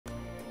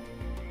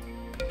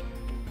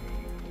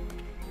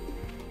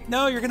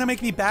No, you're gonna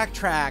make me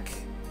backtrack.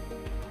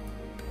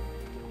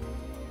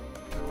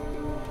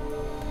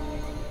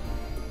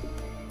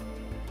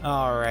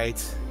 All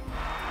right.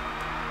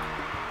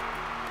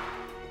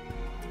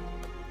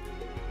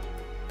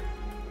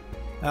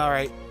 All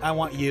right, I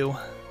want you.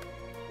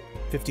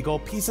 50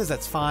 gold pieces,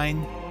 that's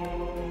fine.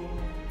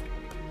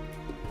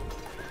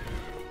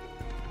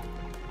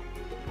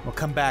 We'll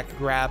come back,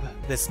 grab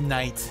this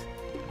knight.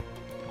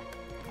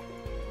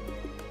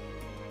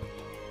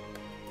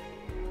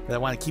 But I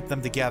want to keep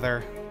them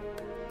together.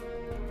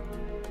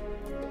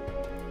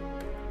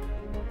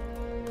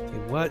 Okay,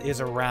 what is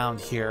around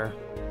here?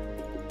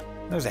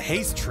 There's a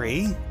haste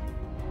tree.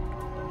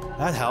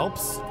 That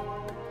helps.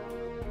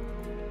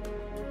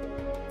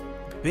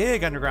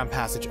 Big underground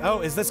passage. Oh,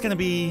 is this gonna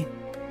be...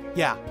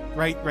 Yeah,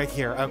 right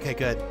here. Okay,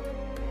 good.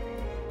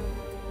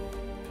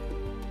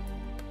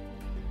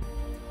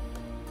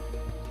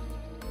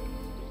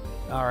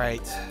 All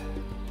right.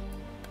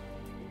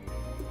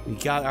 We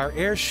got our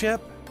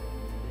airship.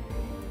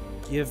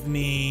 Give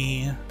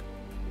me...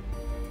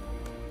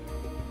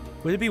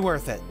 Would it be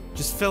worth it?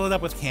 Just fill it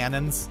up with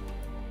cannons?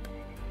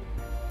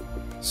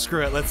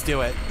 Screw it, let's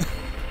do it.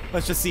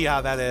 Let's just see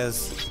how that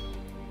is.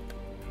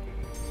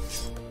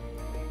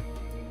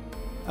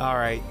 All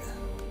right.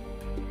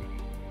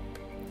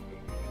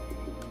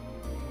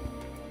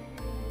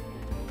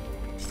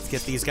 Let's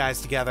get these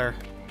guys together.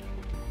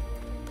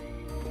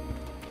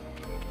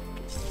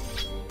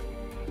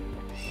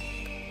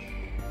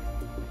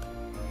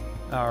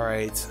 All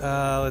right,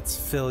 let's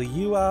fill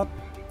you up.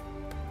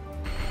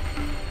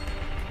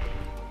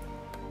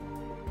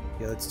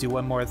 Okay, let's do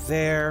one more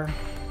there.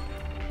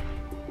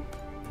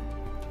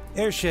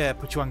 Airship,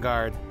 put you on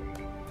guard.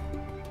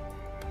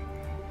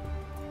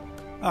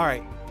 All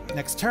right,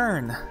 next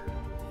turn.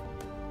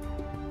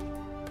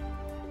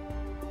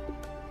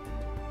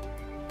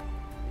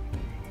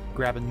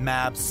 Grabbing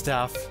mab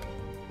stuff.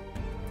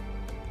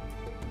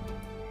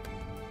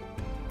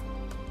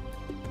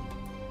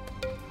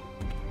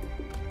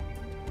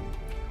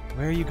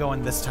 Where are you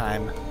going this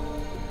time?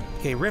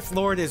 Okay, Rift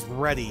Lord is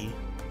ready.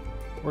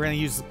 We're gonna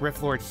use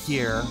Rift Lord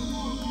here.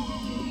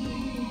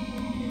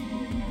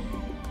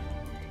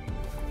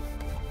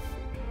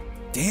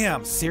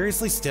 Damn,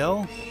 seriously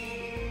still?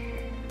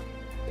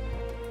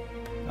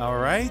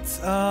 Alright,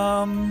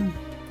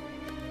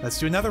 let's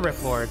do another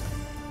Rift Lord.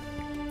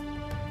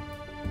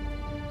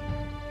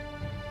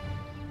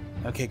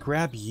 Okay,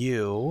 grab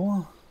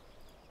you.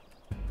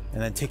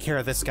 And then take care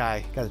of this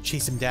guy. Gotta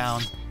chase him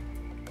down.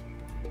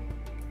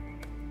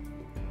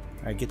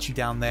 Alright, get you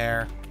down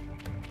there.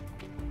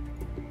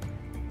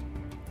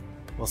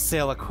 We'll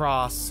sail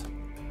across.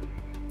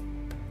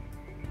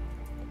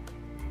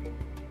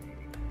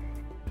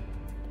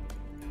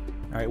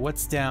 Alright,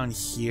 what's down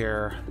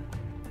here?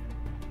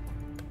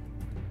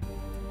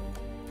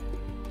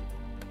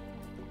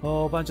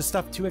 Whole bunch of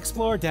stuff to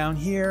explore down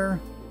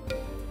here.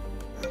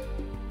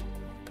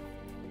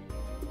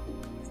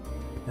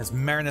 As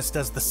Marinus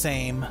does the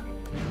same.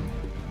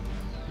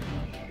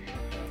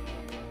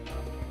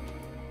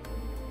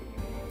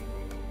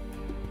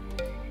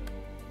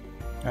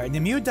 Alright,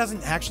 Nimue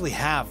doesn't actually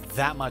have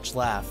that much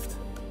left.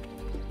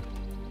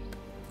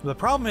 The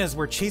problem is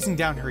we're chasing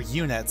down her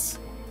units.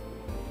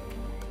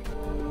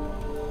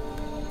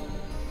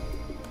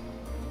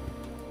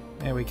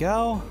 There we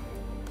go.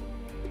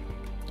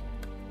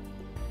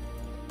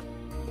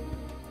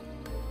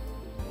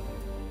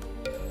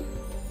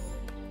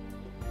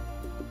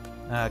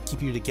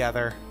 Keep you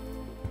together.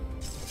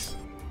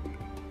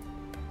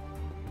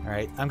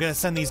 Alright, I'm gonna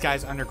send these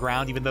guys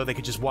underground even though they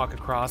could just walk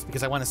across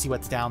because I want to see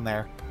what's down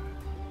there.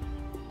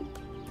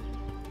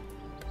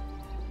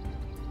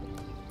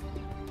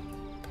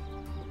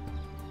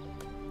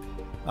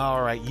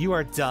 Alright, you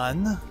are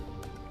done.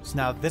 So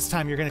now this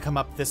time you're gonna come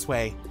up this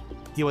way.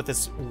 Deal with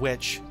this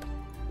witch.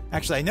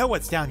 Actually, I know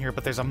what's down here,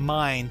 but there's a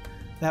mine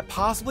that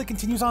possibly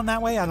continues on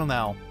that way? I don't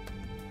know.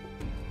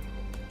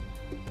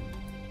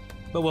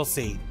 But we'll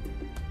see.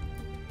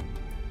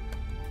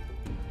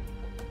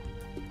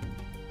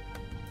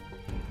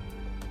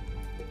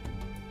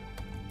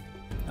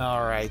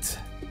 Alright.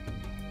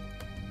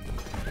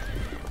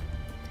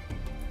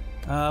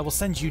 We'll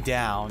send you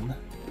down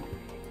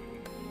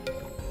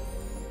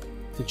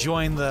to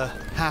join the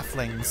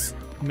halflings.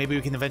 Maybe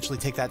we can eventually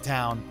take that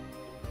town.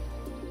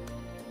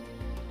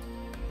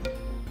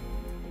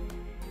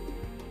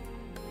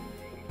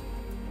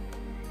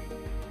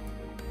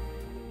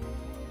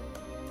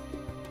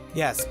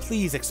 Yes,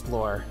 please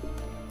explore.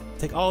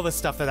 Take all the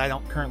stuff that I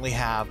don't currently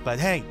have, but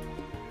hey,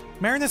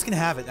 Marinus can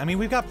have it. I mean,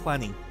 we've got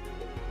plenty.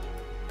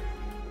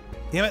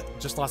 Damn it,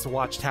 just lost a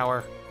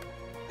watchtower.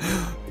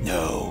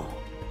 No.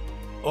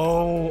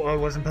 Oh, I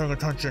wasn't paying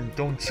attention.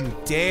 Don't you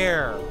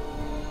dare.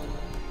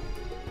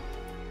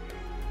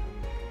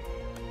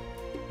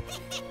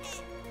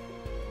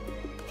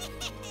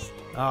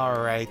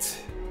 All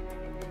right.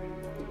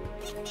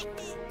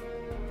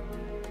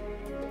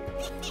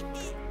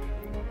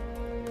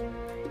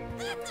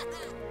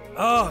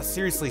 Oh,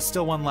 seriously,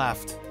 still one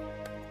left.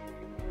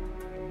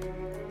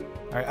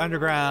 Alright,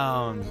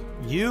 underground.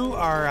 You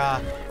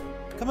are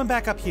coming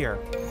back up here.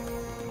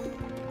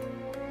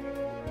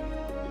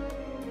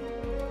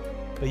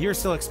 But you're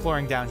still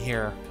exploring down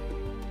here.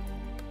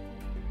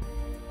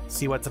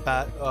 See what's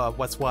about,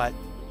 what's what.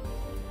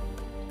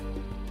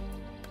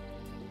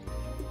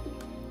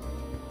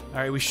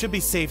 Alright, we should be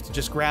safe to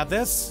just grab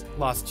this.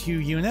 Lost 2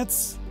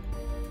 units.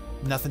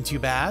 Nothing too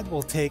bad.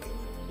 We'll take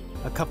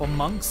a couple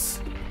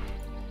monks.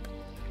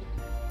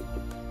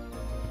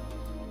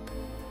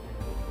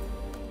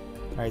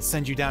 Alright,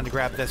 send you down to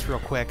grab this real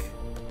quick.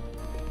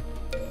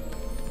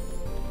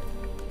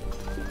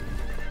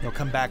 You'll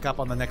come back up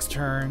on the next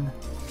turn.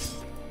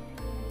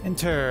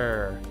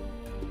 Enter.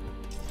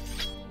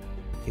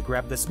 Okay,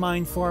 grab this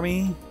mine for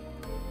me.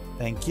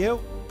 Thank you.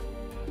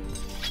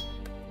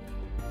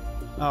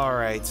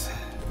 Alright.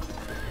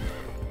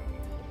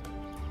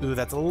 Ooh,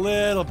 that's a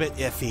little bit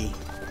iffy.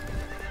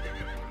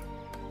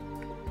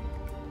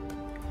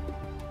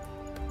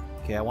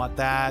 Okay, I want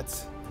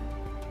that.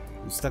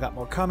 We still got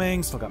more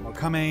coming, still got more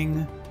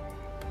coming.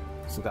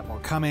 Still got more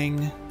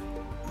coming.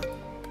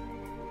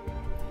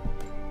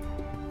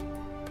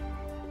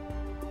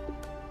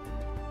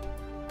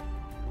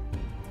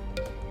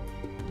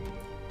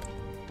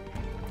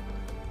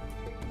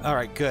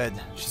 Alright, good.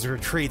 She's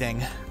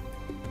retreating.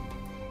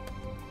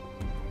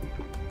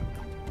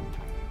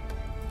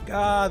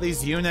 Ah,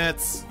 these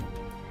units.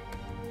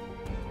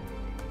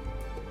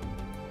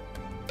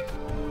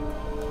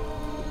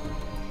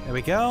 There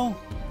we go.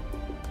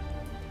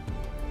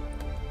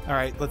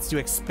 Alright, let's do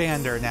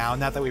Expander now,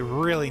 not that we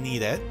really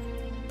need it.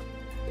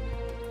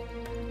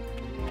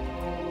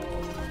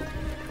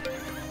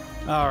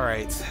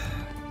 Alright.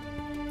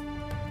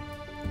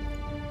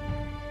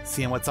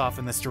 Seeing what's off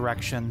in this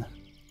direction.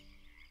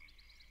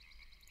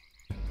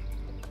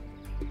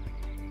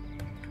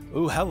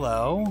 Ooh,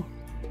 hello.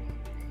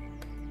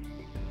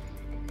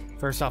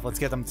 First off, let's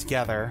get them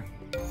together.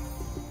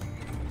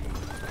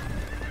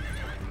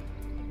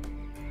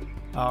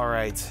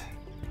 Alright.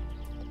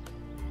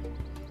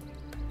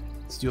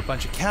 Let's do a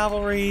bunch of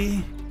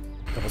cavalry,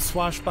 a couple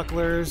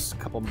swashbucklers, a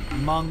couple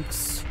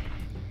monks.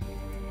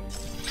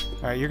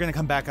 Alright, you're gonna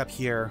come back up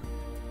here.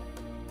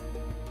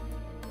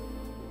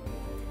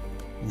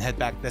 And head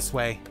back this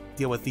way.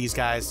 Deal with these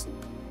guys.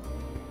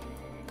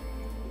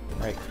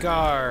 Alright,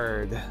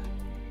 guard.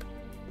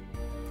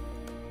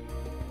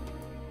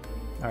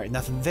 Alright,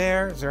 nothing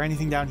there. Is there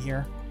anything down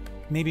here?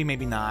 Maybe,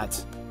 maybe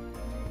not.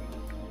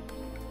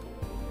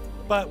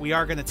 But we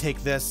are going to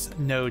take this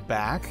node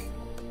back.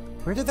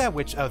 Where did that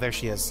witch... Oh, there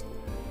she is.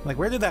 Like,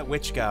 where did that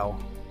witch go?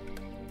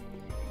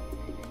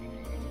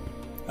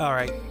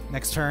 Alright,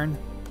 next turn.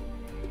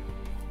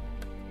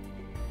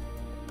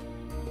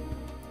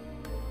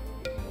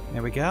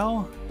 There we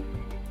go.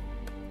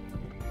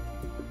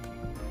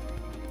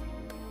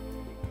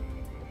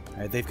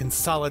 Alright, they've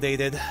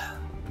consolidated.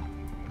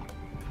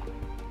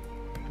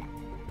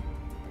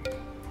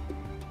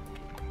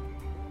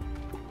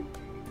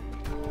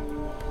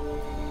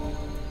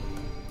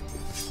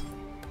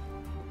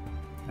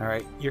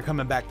 Alright, you're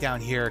coming back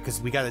down here because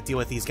we got to deal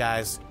with these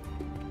guys.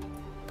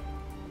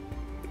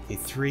 Okay,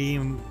 3.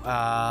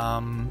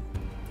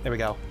 There we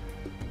go.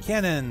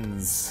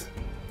 Cannons.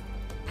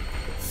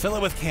 Fill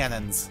it with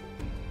cannons.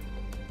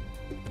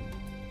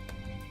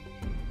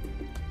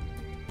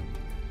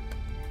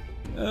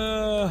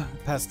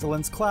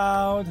 Pestilence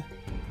Cloud.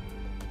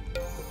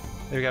 There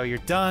we go, you're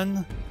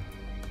done.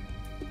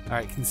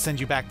 Alright, can send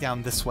you back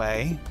down this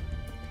way.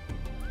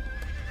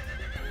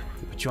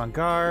 Put you on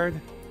guard.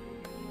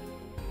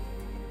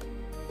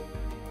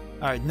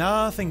 Alright,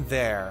 nothing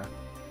there.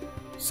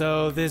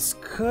 So this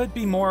could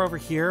be more over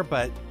here,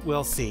 but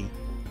we'll see.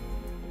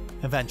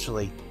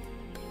 Eventually.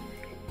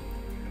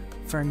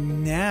 For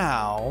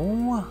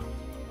now...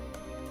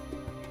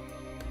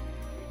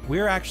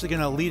 we're actually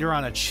going to lead her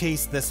on a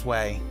chase this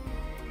way.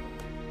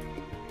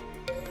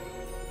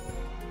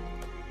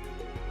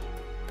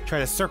 Try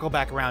to circle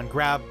back around.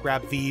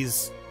 Grab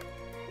these.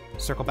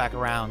 Circle back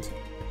around.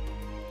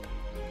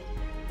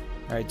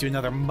 Alright, do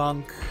another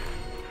monk.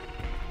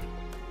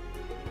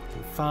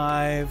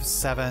 5,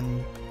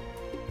 7.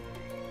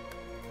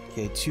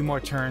 Okay, 2 more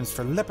turns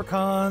for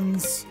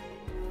leprechauns.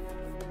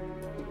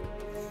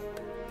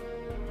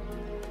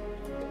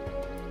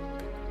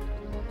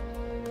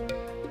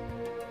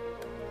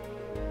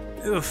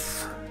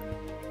 Oof.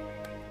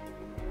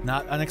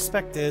 Not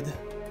unexpected.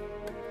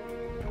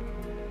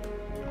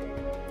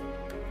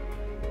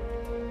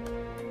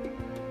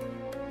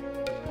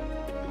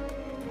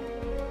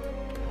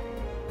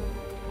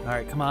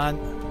 Alright, come on.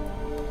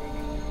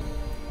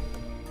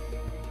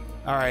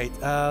 Alright,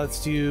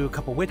 let's do a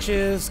couple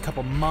witches, a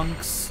couple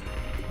monks,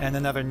 and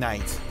another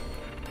knight.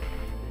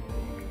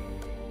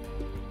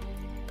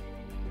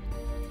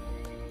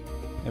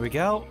 There we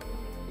go.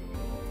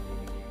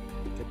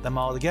 Get them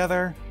all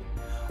together.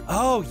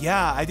 Oh,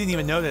 yeah, I didn't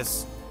even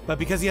notice. But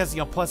because he has,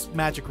 plus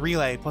magic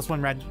relay,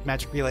 +1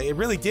 magic relay, it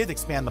really did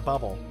expand the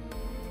bubble.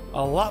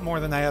 A lot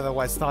more than I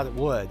otherwise thought it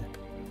would.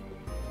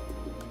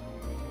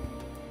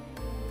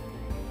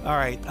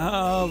 Alright,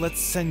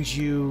 let's send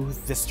you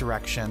this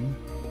direction.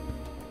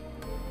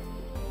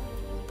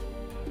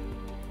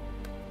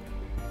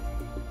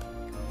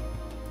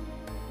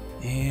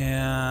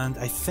 And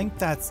I think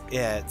that's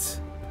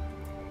it.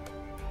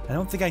 I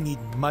don't think I need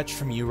much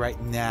from you right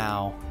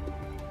now.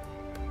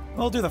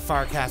 We'll do the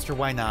Farcaster,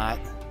 why not?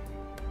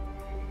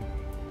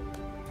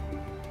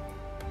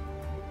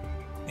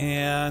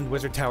 And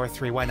Wizard Tower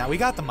 3, why not? We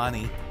got the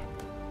money.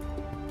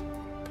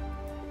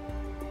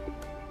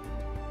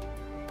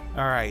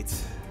 Alright.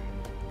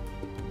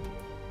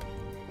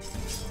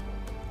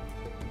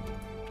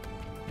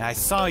 I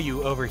saw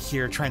you over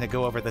here trying to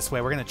go over this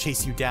way. We're going to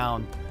chase you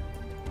down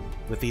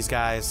with these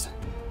guys.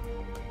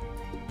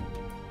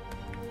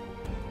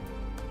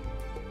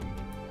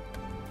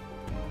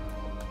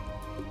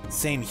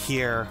 Same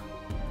here.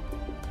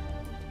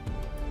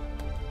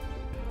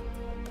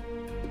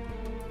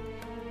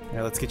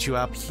 Here, let's get you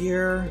up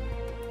here.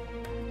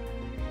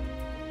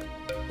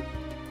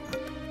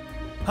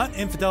 Hunt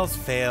infidels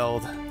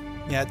failed.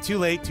 Yeah, too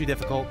late, too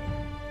difficult.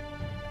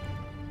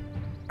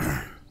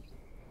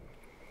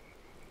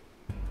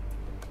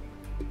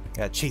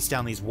 Gotta chase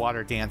down these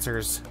water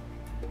dancers.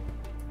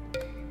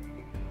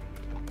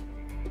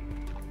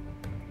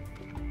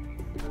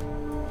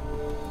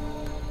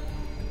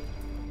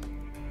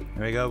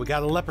 There we go, we got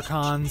the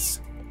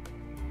leprechauns.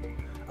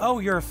 Oh,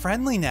 you're a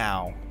friendly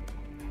now.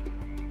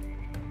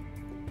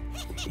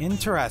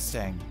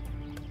 Interesting.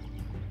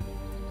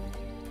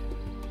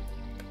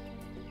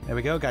 There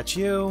we go, got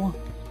you.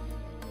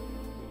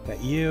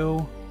 Got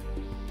you.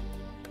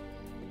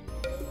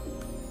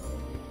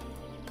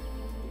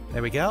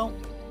 There we go.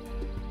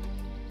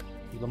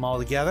 Keep them all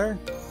together.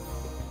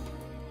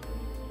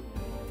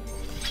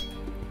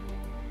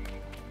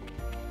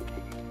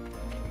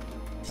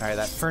 Alright,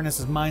 that furnace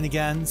is mine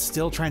again.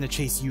 Still trying to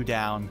chase you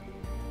down.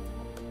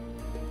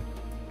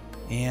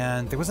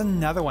 And there was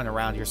another one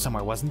around here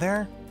somewhere, wasn't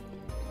there?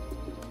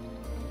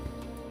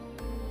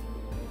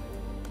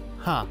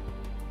 Huh.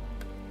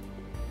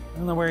 I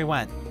don't know where he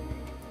went.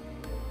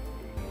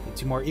 Get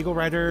 2 more Eagle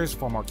Riders,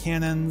 4 more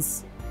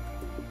cannons.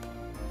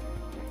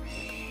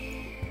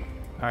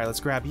 Alright, let's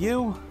grab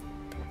you.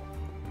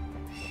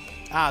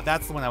 Ah,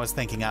 that's the one I was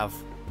thinking of.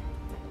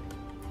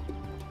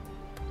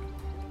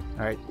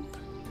 Alright.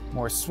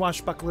 More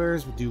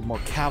swashbucklers. We'll do more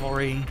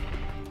cavalry.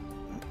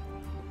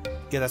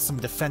 Get us some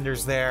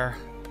defenders there.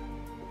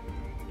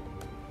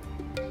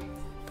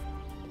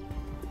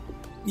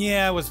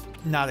 Yeah, I was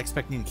not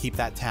expecting to keep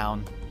that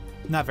town.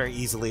 Not very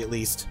easily, at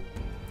least.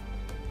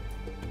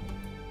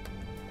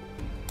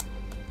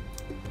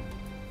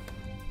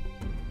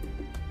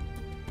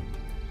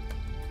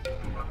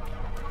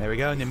 There we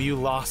go.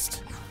 Nemu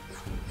lost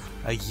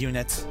a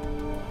unit.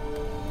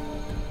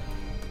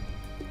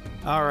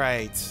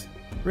 Alright.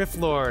 Rift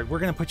Lord, we're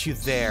going to put you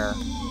there.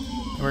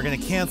 And we're going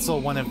to cancel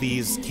one of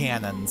these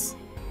cannons.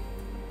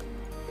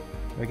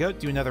 There we go.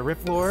 Do another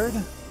Rift Lord.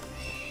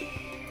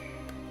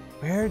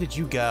 Where did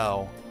you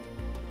go?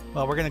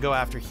 Well, we're going to go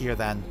after here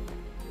then.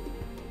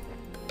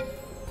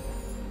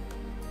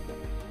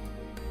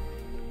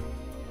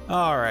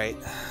 Alright.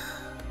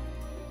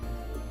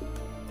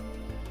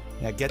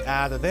 Yeah, get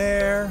out of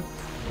there.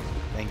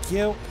 Thank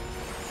you.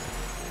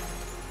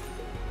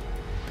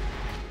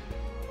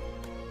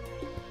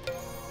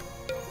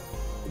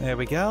 There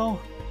we go.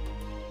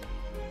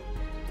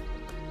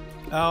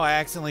 Oh, I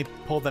accidentally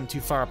pulled them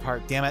too far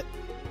apart. Damn it.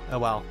 Oh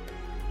well.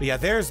 But yeah,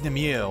 there's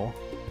Nemu.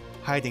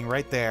 Hiding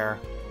right there.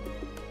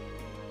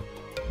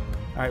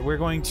 Alright, we're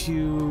going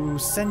to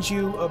send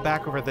you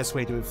back over this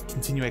way to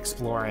continue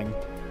exploring.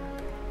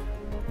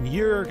 And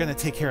you're going to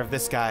take care of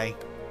this guy.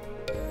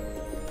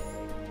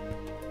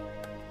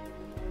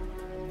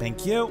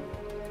 Thank you.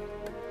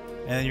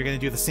 And then you're going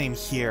to do the same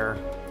here.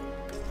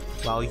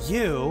 While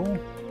you...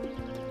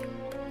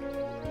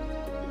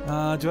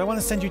 do I want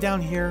to send you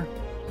down here?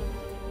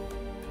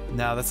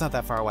 No, that's not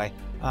that far away.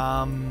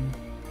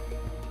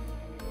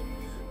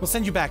 We'll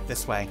send you back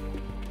this way.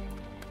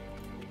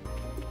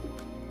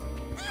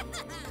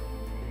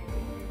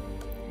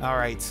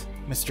 Alright,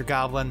 Mr.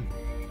 Goblin.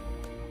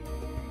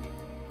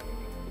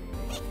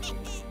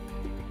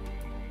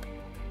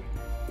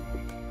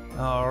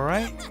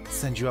 Alright,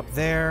 send you up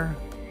there.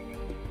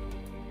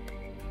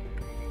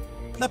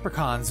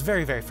 Leprechauns,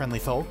 very, very friendly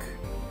folk.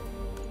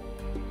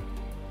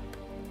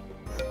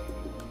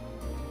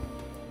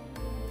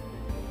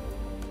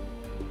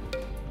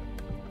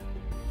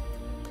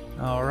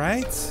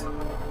 Alright.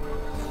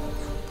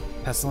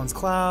 Pestilence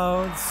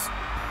Clouds.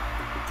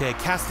 Okay,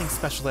 Casting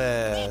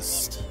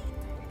Specialist.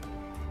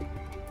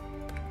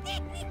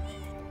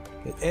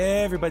 Get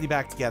everybody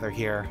back together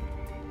here.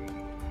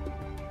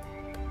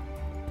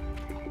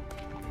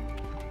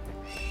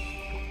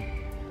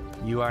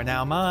 You are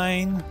now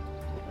mine.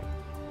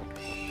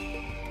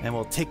 And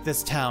we'll take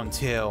this town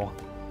too.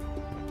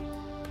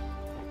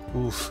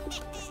 Oof.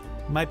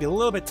 Might be a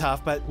little bit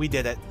tough, but we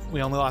did it.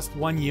 We only lost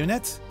 1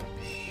 unit.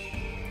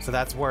 So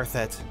that's worth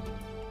it.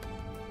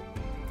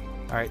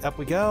 Alright, up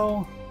we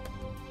go.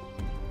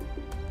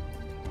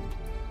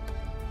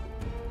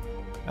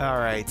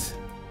 Alright.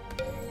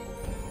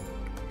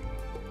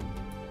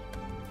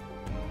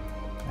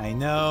 I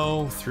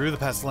know, through the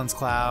Pestilence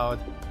Cloud.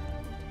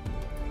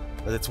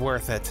 But it's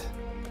worth it.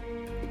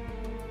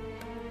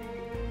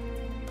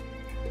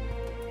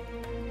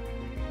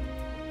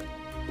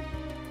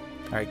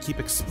 Alright, keep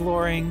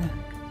exploring.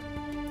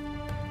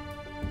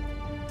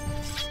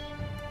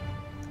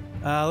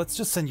 Let's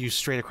just send you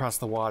straight across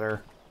the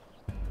water.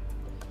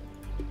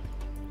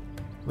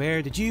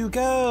 Where did you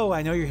go?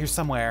 I know you're here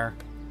somewhere.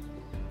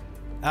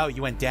 Oh,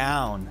 you went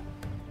down.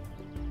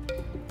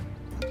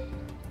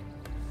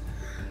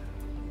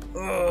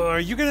 Are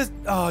you gonna...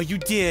 Oh, you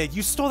did.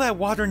 You stole that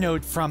water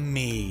node from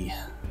me.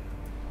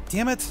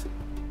 Damn it.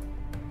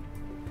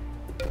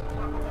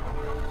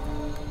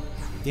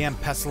 Damn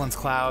pestilence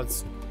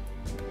clouds.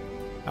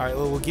 Alright,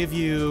 well, we'll give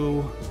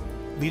you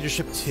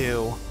leadership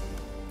 2.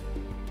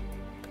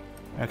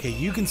 Okay,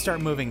 you can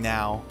start moving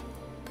now.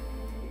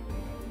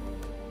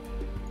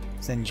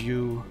 Send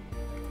you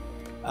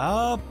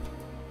up.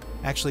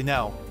 Actually,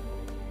 no.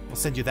 We'll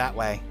send you that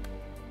way.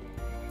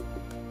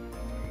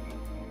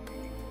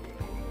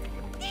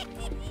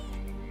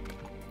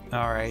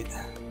 Alright.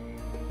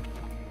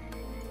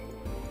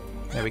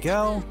 There we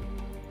go.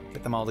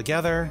 Get them all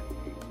together.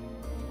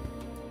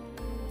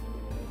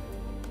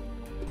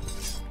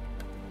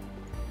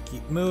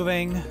 Keep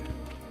moving.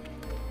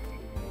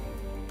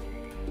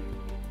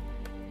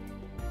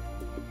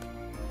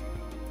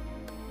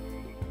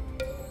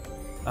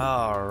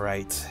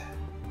 Alright.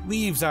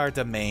 Leaves our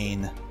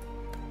domain.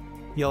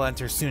 You'll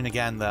enter soon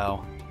again,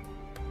 though.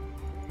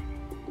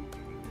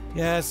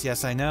 Yes,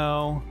 yes, I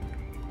know.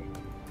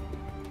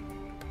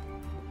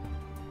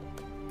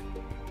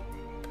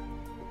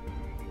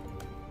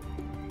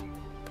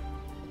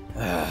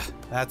 Ugh,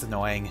 that's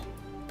annoying.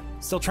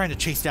 Still trying to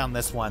chase down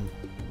this one.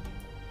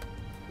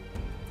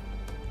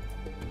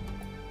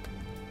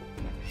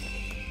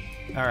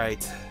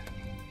 Alright.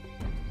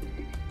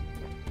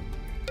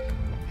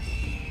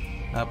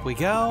 Up we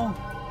go.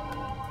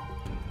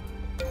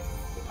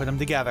 Put them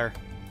together.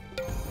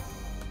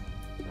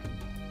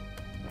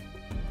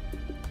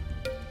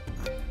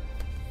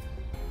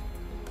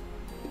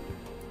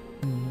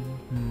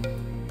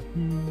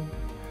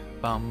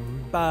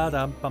 Bum ba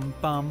dum bum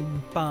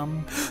bum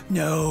bum.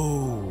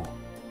 No.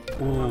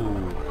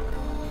 Ooh.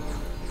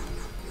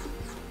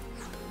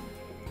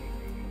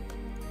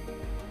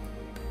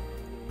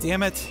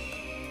 Damn it.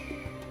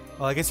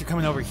 Well, I guess you're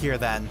coming over here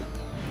then.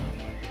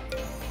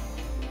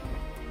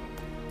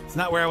 It's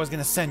not where I was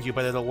gonna send you,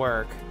 but it'll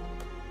work.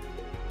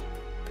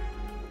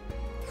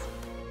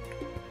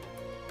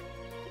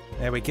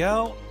 There we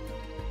go.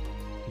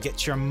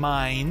 Get your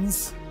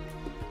mines.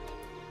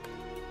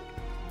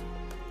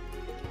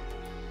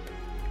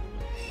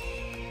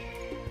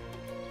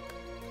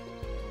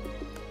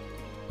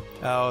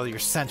 Oh, you're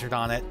centered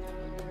on it.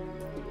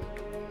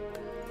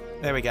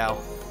 There we go.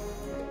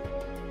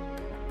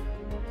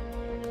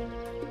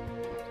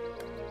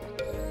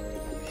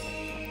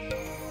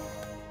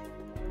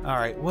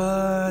 Alright,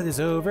 what is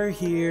over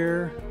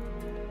here?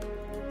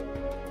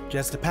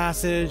 Just a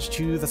passage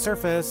to the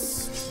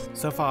surface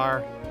so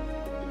far.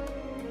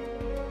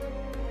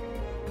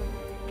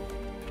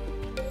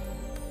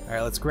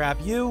 Alright, let's grab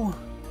you.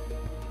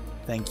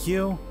 Thank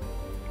you.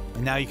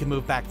 And now you can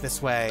move back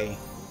this way.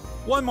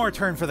 One more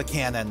turn for the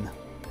cannon.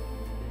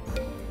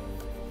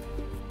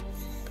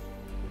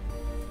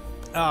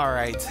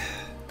 Alright.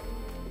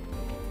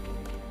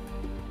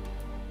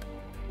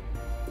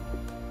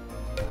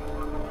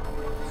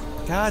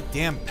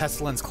 Goddamn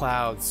pestilence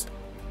clouds.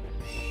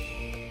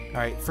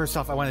 Alright, first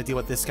off, I want to deal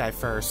with this guy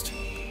first.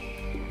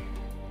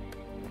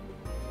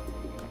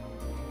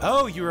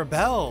 Oh, you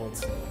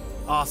rebelled!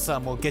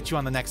 Awesome, we'll get you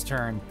on the next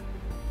turn.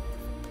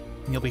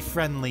 And you'll be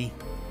friendly.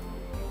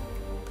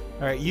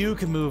 Alright, you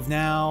can move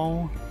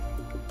now.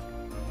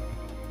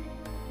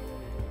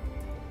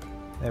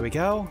 There we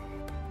go.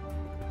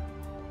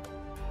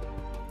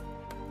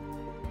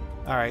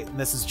 Alright,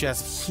 this is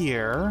just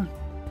here.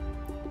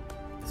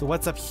 So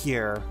what's up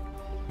here?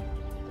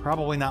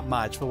 Probably not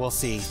much, but we'll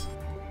see.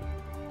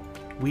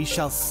 We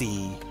shall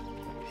see.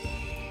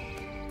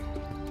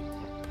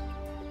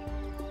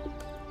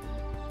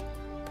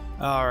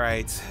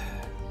 Alright.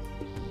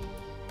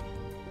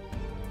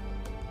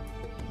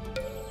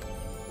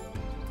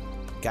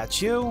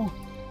 Got you.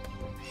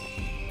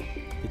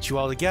 Get you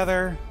all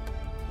together.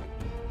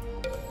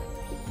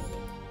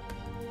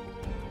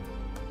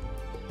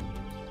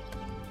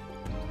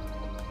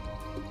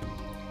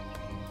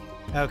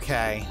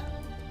 Okay.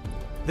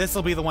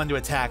 This'll be the one to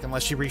attack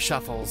unless she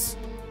reshuffles.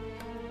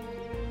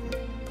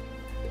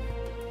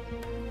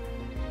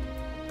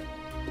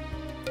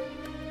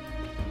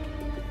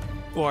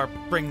 Or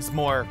brings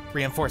more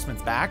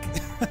reinforcements back.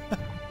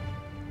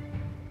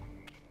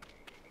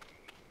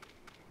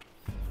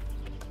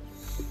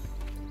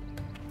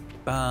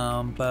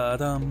 Bum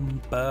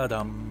ba-dum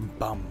ba-dum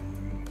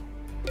bum.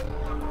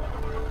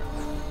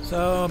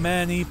 So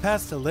many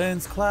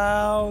pestilence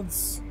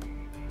clouds.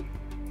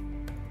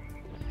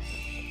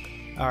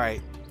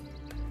 Alright.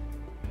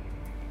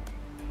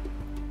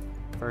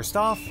 First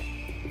off,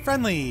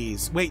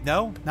 friendlies. Wait,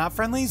 no, not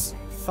friendlies?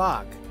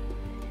 Fuck.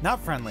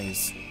 Not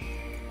friendlies.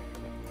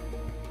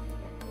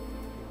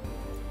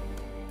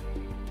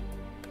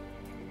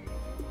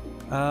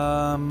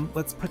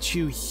 Let's put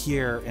you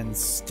here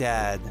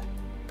instead.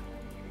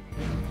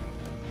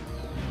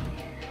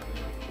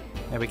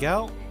 There we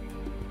go.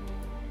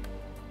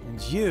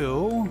 And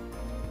you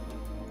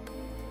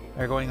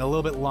are going a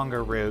little bit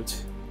longer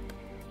route.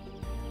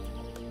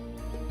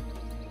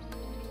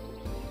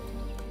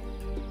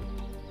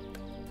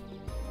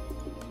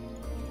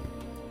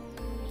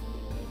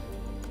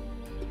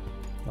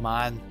 Come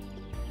on.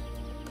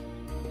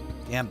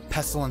 Damn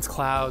pestilence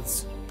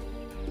clouds.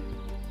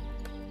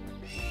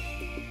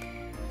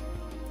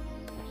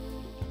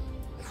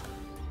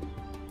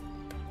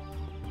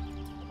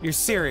 You're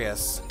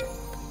serious?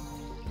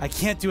 I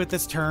can't do it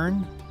this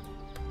turn?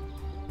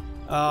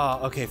 Oh,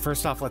 okay,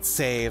 first off, let's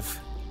save.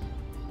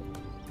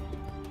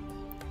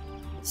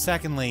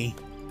 Secondly,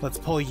 let's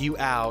pull you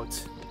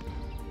out.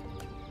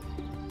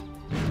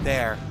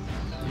 There.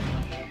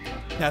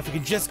 Now, if we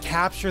can just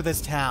capture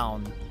this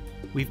town,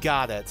 we've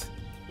got it.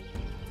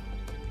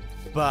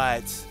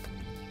 But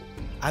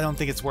I don't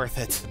think it's worth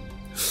it.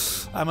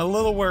 I'm a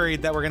little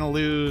worried that we're gonna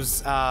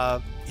lose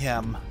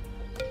him.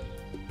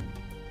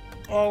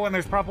 Oh, and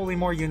there's probably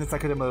more units I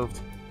could have moved.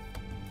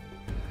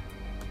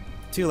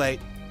 Too late.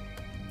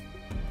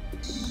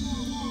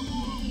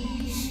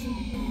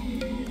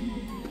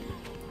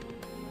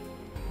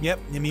 Yep,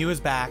 Nimue is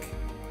back.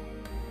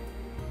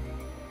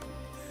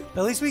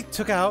 At least we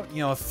took out,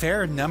 you know, a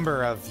fair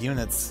number of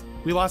units.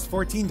 We lost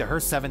 14 to her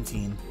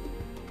 17.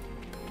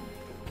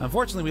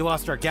 Unfortunately, we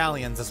lost our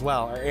galleons as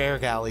well, our air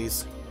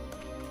galleys.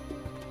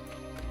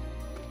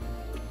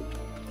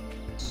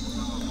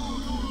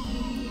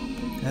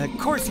 And of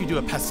course you do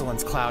a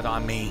pestilence cloud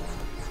on me.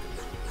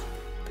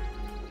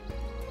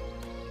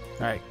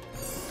 Alright.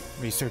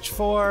 Research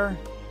 4.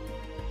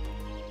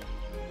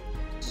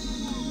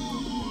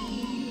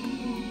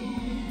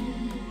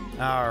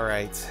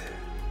 Alright.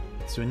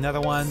 Let's do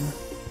another one.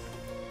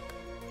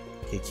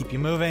 Okay, keep you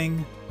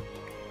moving.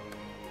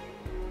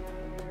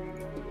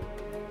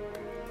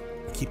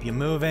 Keep you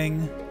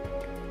moving.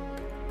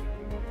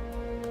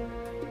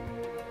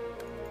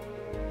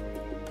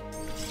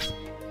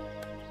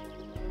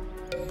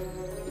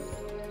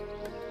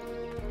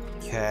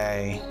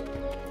 Okay.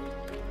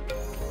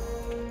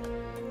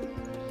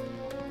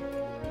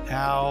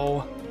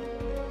 Ow.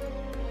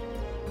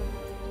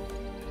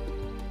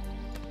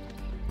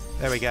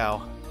 There we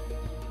go.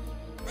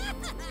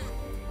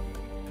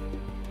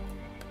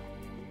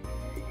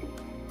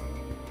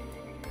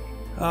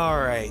 All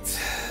right.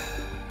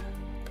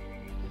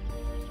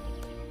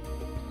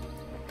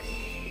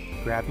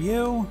 Grab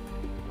you.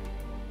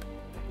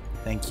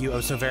 Thank you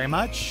oh so very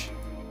much.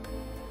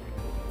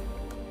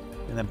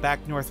 And then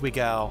back north we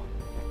go.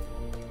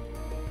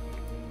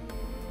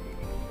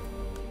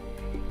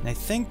 And I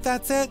think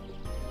that's it?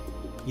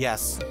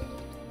 Yes.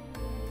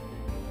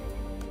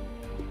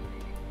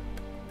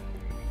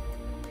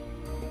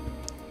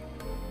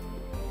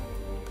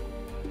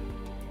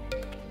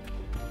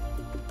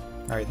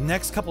 Alright, the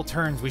next couple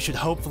turns we should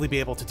hopefully be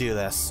able to do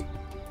this.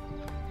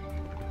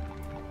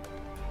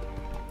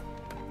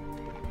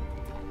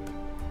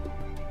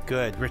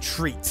 Good.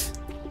 Retreat.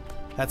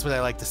 That's what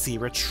I like to see.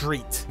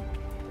 Retreat.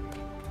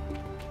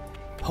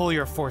 Pull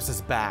your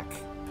forces back.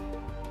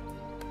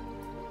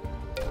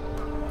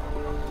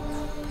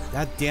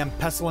 God damn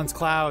pestilence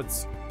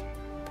clouds.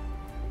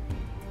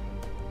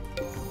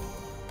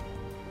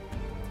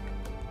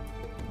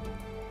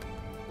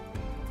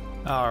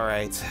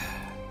 Alright.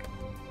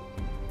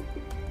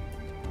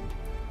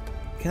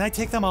 Can I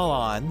take them all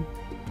on?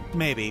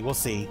 Maybe. We'll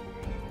see.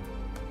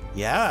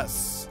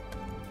 Yes.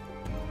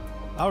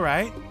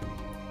 Alright.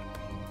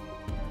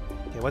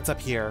 Okay, what's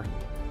up here?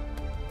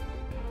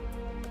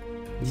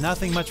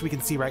 Nothing much we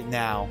can see right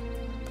now.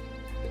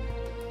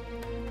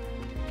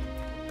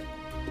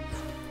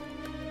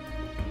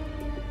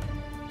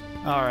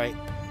 Alright.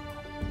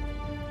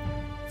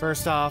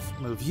 First off,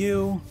 move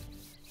you.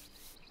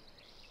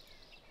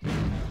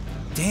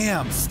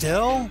 Damn,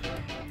 still?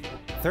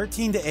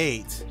 13 to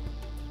 8.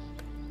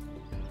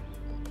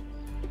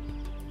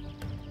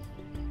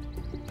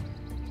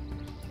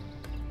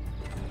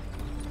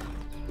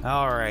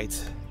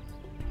 Alright.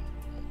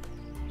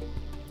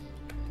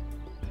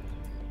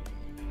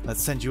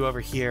 Let's send you over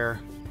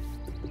here.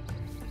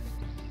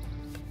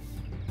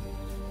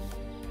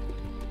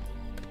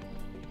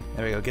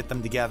 There we go, get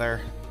them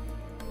together.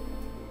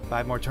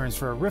 5 more turns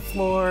for a Rift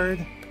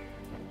Lord.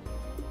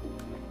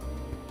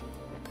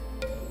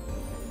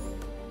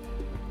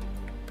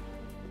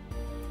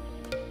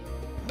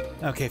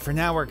 Okay, for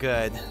now we're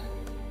good.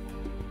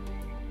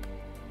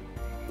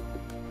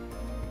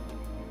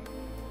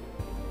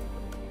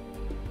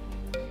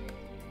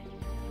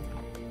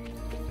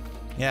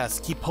 Yes,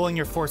 keep pulling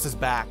your forces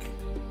back.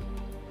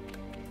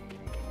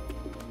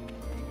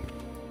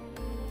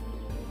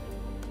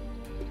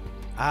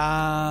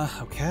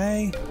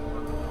 Okay.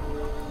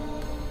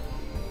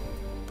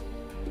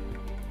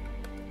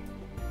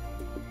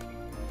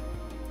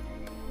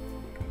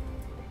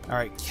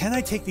 Alright, can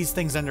I take these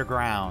things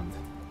underground?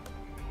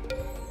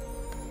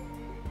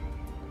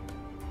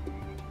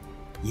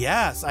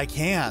 Yes, I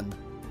can.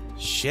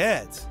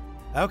 Shit.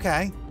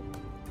 Okay.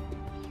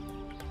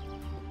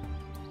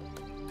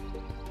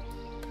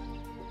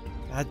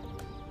 God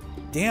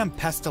Damn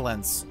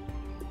pestilence.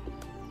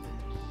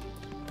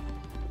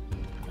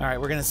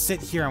 Alright, we're gonna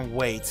sit here and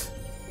wait.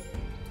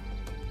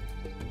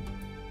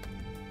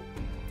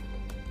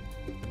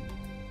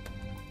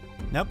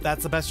 Nope,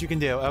 that's the best you can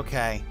do.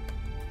 Okay.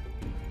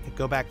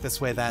 Go back this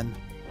way then.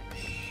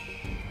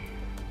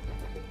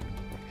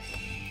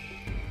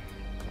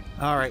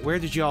 Alright, where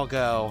did you all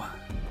go?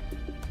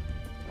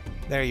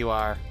 There you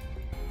are.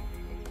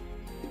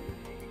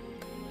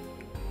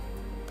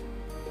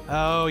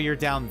 Oh, you're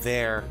down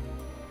there.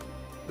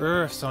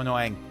 Ugh, so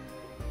annoying.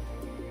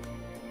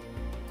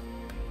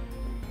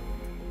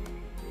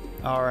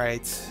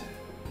 Alright.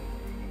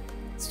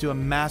 Let's do a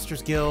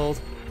Master's Guild.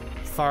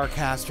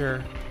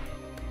 Farcaster.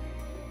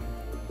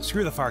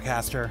 Screw the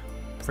Farcaster.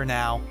 For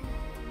now.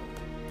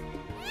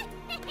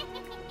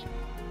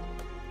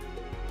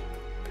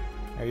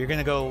 Right, you're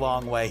gonna go a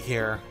long way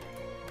here.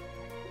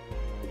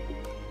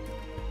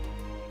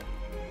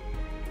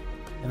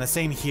 And the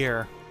same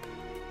here.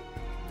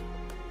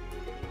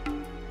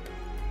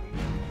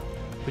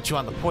 Put you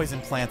on the poison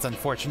plants,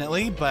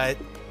 unfortunately, but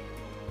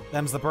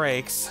them's the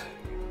breaks.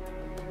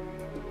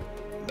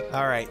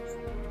 Alright.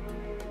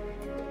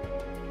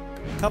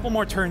 A couple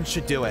more turns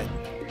should do it.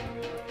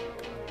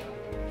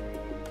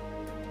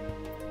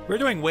 We're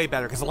doing way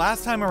better, because the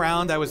last time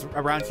around I was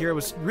around here, it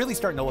was really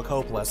starting to look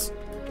hopeless.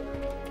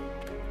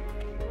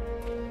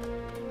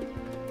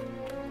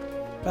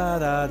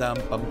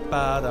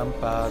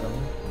 Ba-da-dum-bum-ba-dum-ba-dum.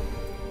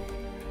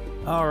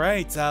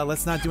 Alright,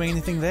 let's not do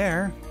anything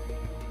there.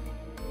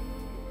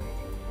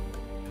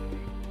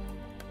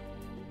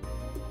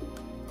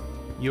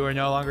 You are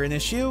no longer an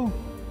issue?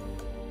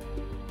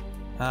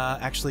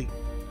 Actually,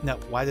 no,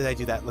 why did I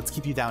do that? Let's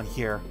keep you down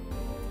here.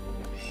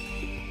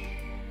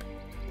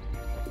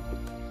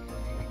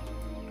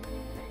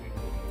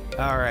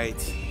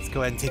 Alright, let's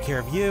go ahead and take care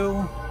of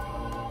you.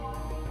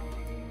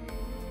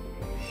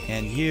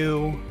 And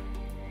you.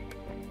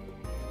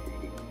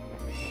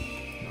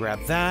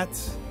 Grab that.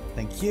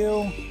 Thank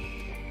you.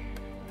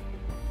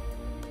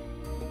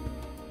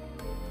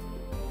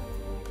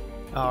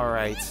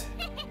 Alright.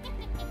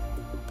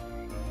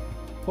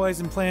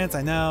 Poison plants,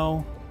 I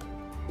know.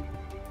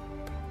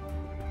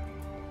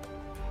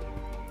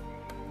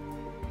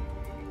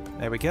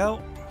 There we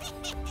go.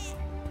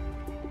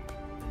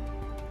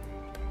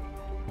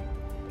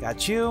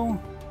 Got you.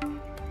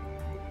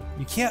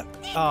 You can't...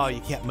 Oh,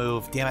 you can't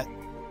move. Damn it.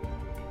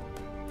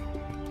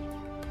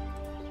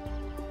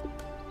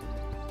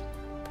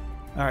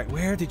 Alright,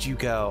 where did you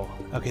go?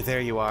 Okay,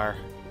 there you are.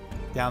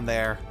 Down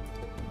there.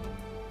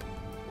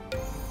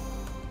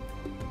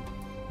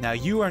 Now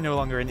you are no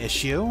longer an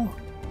issue.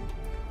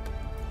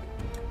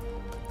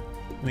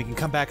 We can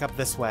come back up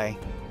this way.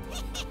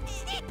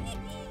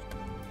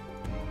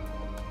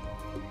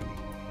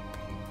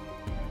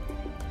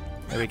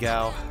 There we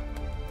go.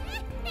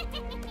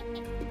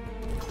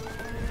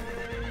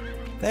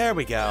 There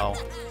we go.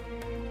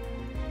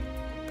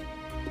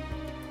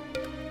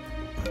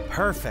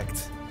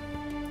 Perfect.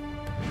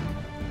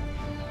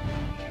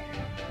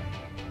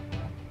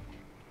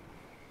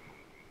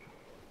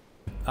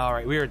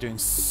 Alright, we are doing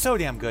so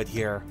damn good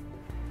here.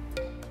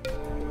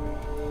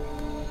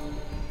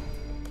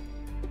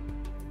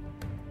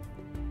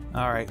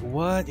 Alright,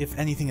 what, if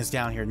anything, is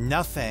down here?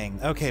 Nothing.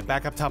 Okay,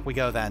 back up top we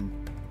go then.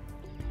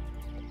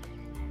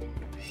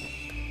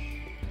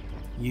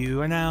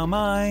 You are now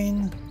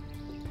mine.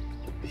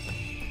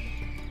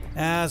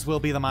 As will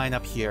be the mine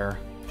up here.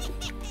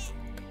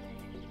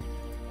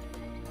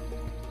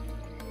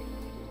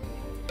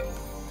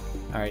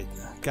 Alright,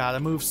 gotta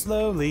move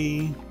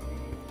slowly.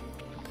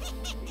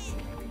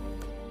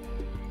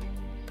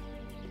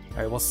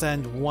 Alright, we'll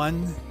send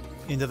one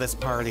into this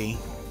party.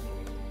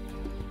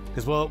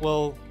 Because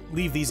we'll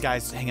leave these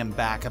guys hanging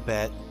back a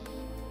bit.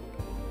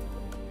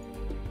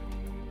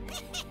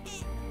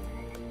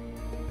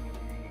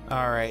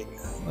 Alright,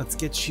 let's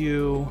get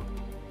you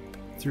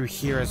through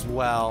here as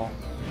well.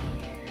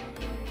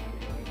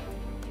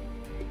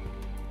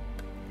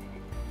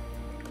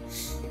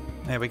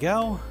 There we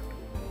go.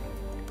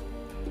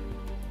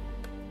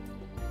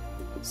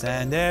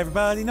 Send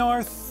everybody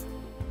north.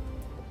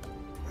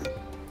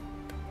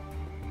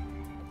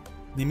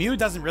 Nimue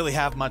doesn't really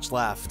have much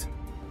left.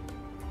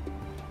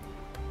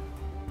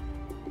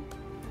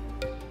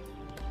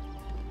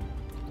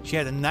 She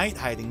had a knight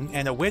hiding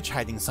and a witch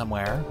hiding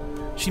somewhere.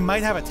 She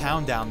might have a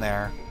town down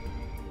there.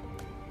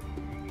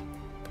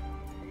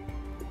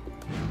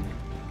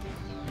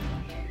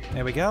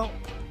 There we go.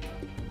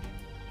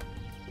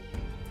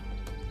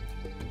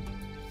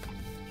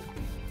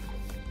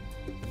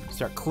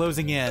 Start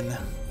closing in.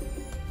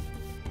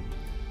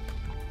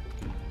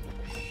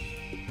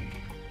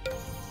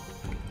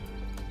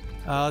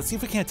 Let's see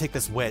if we can't take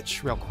this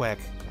witch real quick.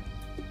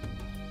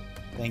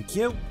 Thank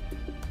you.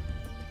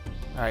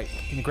 Alright,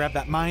 can you grab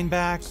that mine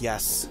back?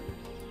 Yes.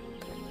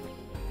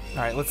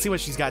 Alright, let's see what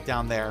she's got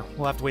down there.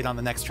 We'll have to wait on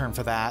the next turn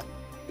for that.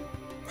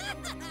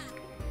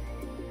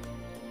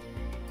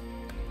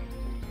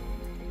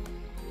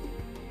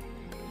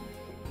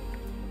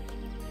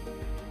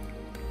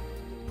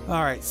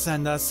 Alright,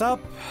 send us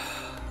up.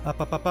 Up,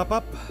 up, up, up,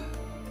 up.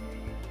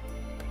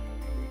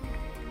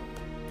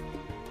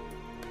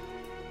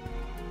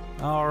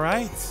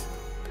 Alright.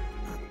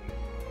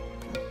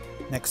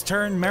 Next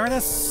turn,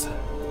 Marinus.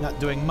 Not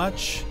doing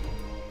much.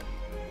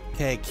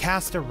 Okay,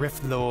 cast a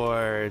Rift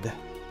Lord.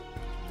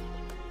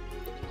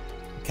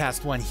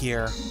 Cast one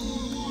here.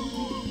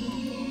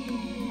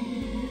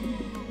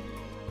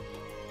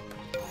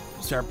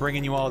 Start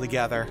bringing you all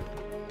together.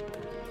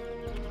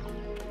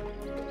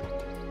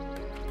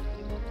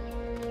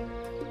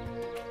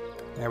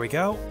 There we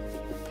go.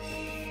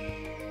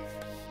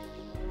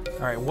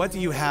 Alright, what do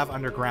you have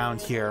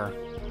underground here?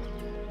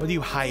 What are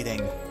you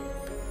hiding?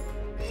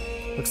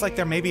 Looks like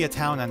there may be a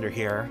town under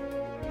here.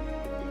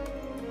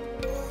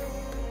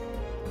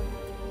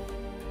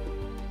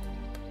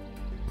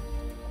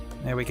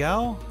 There we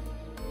go.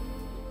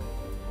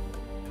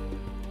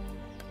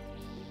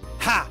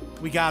 Ha!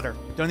 We got her.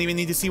 Don't even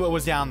need to see what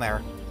was down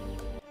there.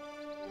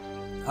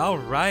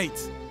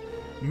 Alright.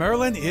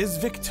 Merlin is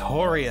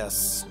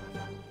victorious.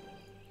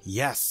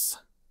 Yes.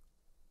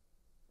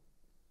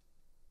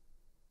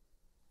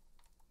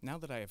 Now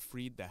that I have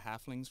freed the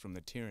halflings from the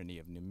tyranny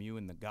of Nimue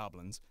and the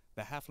goblins,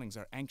 the halflings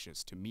are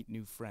anxious to meet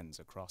new friends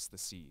across the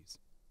seas.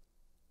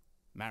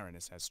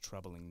 Marinus has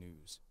troubling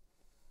news.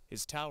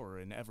 His tower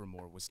in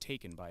Evermore was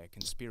taken by a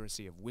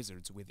conspiracy of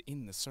wizards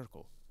within the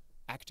Circle,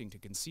 acting to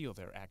conceal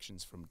their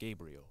actions from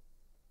Gabriel.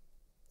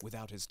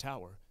 Without his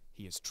tower,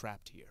 he is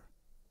trapped here.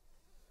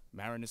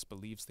 Marinus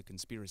believes the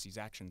conspiracy's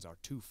actions are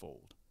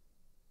twofold: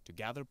 to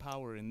gather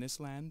power in this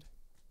land,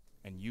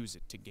 and use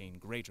it to gain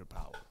greater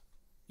power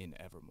in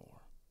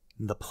Evermore.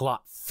 The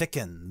plot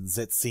thickens,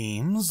 it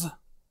seems.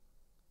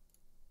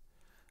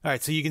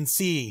 Alright, so you can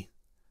see,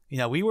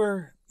 we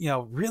were,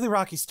 really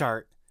rocky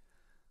start.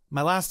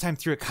 My last time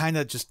through, it kind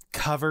of just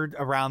covered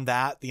around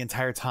that the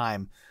entire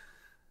time.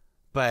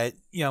 But,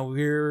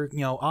 we're,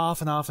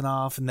 off and off and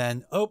off, and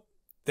then, oh,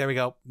 there we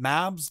go.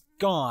 Mab's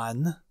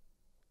gone.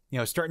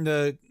 Starting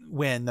to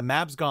win. The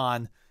map's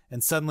gone,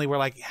 and suddenly we're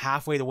like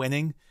halfway to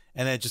winning,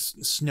 and then it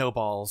just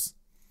snowballs.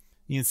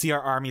 You can see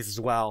our armies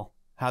as well,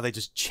 how they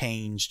just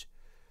changed.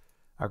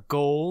 Our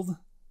gold,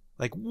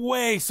 like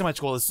way so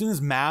much gold. As soon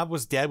as Mab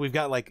was dead, we've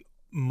got like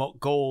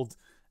gold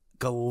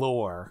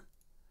galore.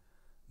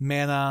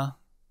 Mana,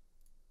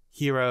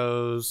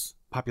 heroes,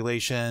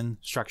 population,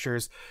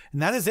 structures,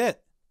 and that is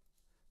it.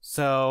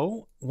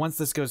 So once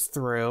this goes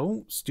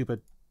through,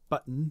 stupid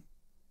button.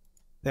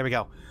 There we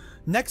go.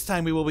 Next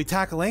time we will be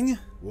tackling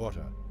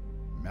Water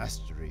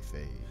Mastery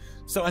Phase.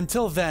 So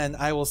until then,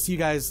 I will see you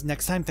guys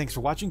next time. Thanks for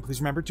watching. Please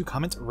remember to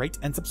comment, rate,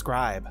 and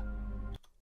subscribe.